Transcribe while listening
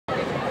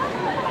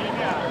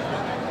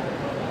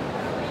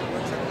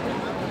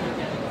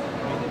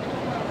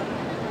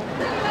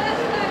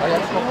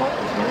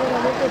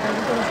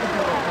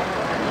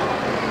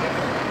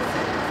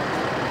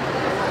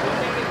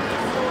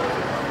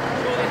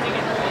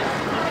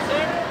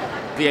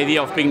the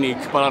idea of Picnic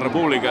per la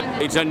República.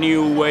 It's a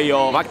new way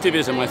of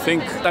activism, I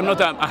think. I'm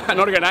not an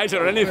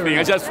organizer or anything,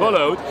 I just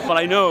followed, but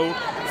I know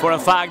for a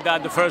fact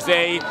that the first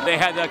day they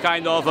had a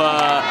kind of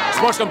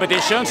sports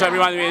competition, so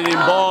everyone was in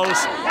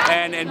balls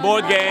and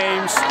board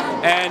games,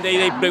 and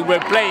they were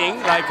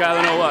playing like, I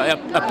don't know,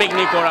 a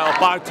picnic or a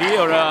party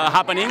or a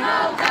happening.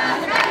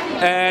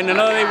 And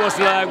another day was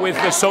like with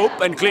the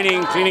soap and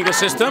cleaning the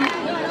system.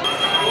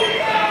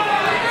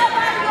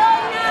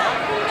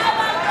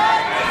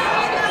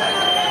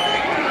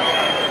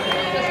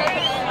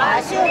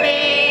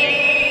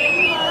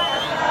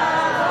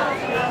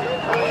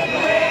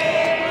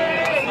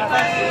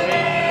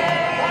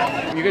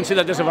 You can see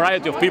that there's a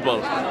variety of people.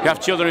 You have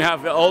children, you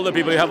have older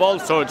people, you have all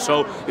sorts,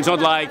 so it's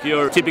not like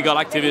your typical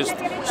activist,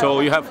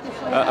 so you have,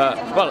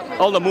 well,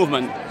 all the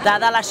movement.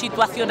 Dada la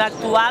situación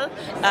actual,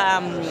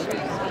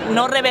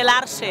 no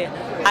rebelarse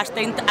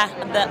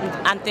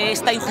ante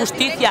esta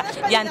injusticia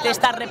y ante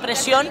esta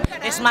represión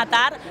es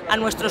matar a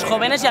nuestros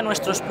jóvenes y a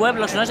nuestros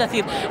pueblos, ¿no? Es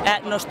decir,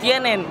 nos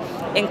tienen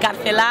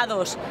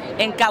encarcelados,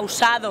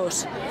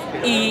 encausados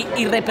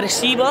y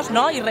represivos,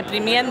 ¿no? Y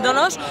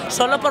reprimiéndonos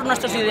solo por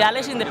nuestros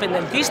ideales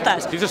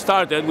independentistas. This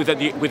started with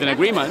an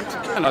agreement,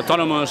 an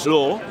autonomous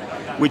law,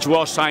 which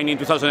was signed in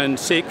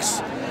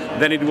 2006.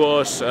 Then it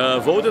was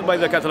voted by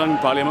the Catalan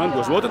parliament,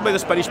 was voted by the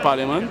Spanish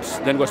parliament,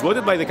 then was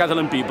voted by the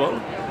Catalan people,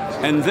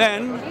 and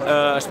then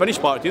a Spanish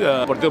party,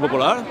 the Partido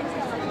Popular,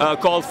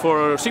 called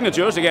for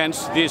signatures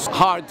against this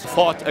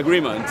hard-fought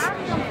agreement.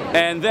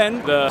 And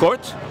then the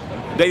court,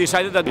 they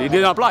decided that it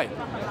didn't apply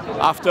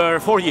after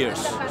 4 years.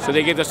 So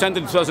they gave the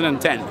sentence in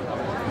 2010.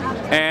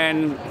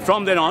 And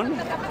from then on,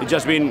 it's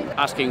just been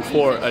asking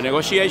for a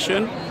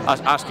negotiation,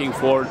 asking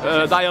for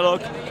a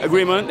dialogue,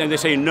 agreement, and they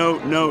say no,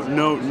 no,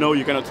 no, no,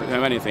 you cannot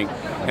have anything.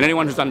 And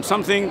anyone who's done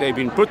something, they've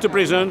been put to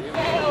prison.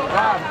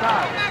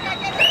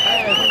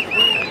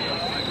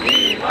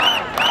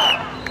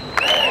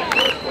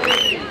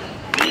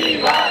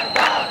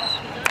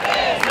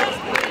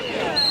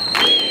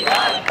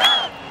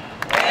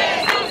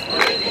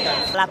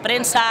 La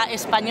prensa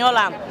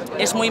española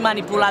es muy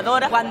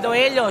manipuladora. Cuando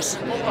ellos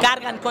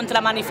cargan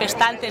contra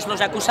manifestantes los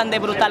acusan de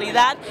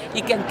brutalidad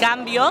y que en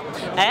cambio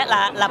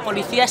la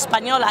policía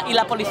española y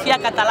la policía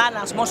catalana,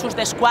 los Mossos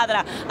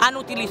d'Esquadra, han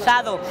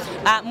utilizado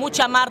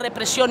mucha más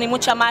represión y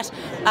mucha más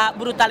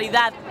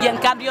brutalidad y en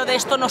cambio de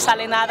esto no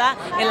sale nada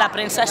en la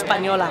prensa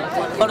española.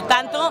 Por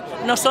tanto,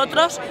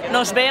 nosotros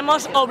nos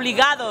vemos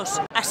obligados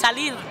a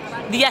salir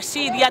día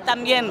sí, día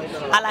también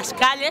a las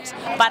calles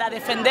para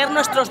defender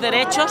nuestros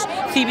derechos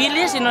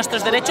civiles y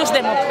nuestros derechos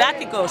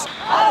democráticos.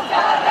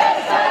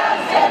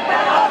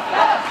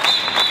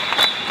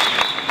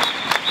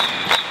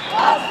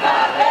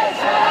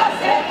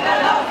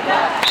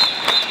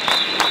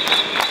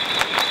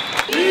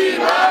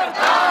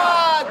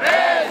 ¡Libertad!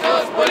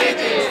 ¡Presos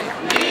políticos!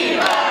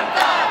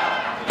 ¡Libertad!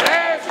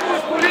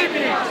 ¡Presos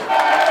políticos!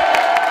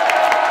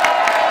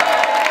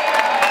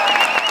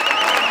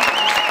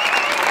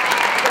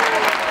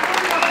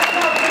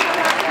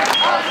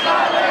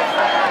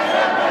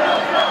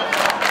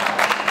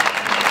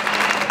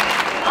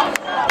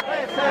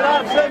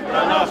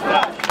 Sempre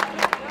nostres!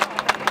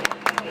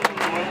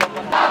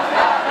 Els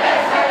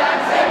carrers seran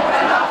sempre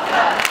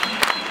nostres!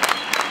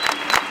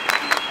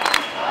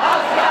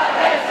 Els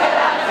carrers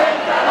seran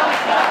sempre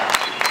nostres!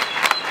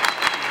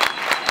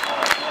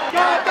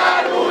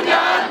 Catalunya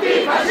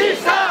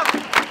antifascista!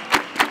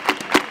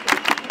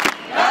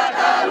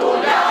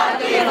 Catalunya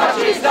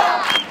antifascista!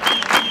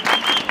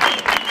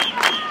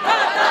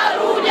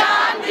 Catalunya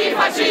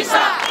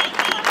antifascista!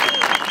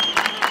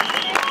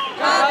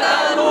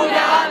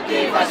 Catalunya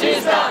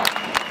antifascista!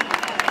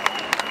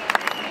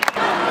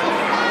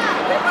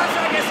 Què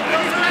passa? Que si no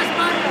són les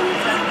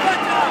mans en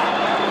contra!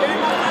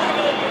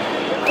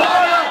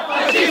 Fora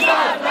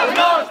feixistes dels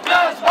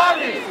nostres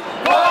barris!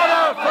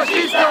 Fora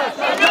feixistes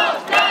dels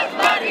nostres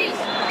barris!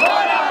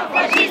 Fora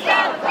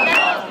feixistes dels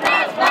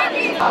nostres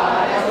barris!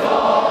 Ara és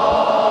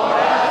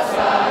l'hora,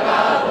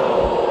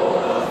 segadors!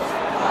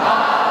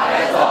 Ara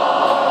és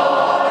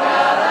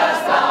l'hora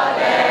d'estar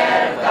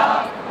alerta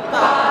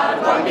per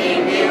quan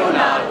vingui un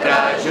altre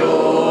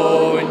just!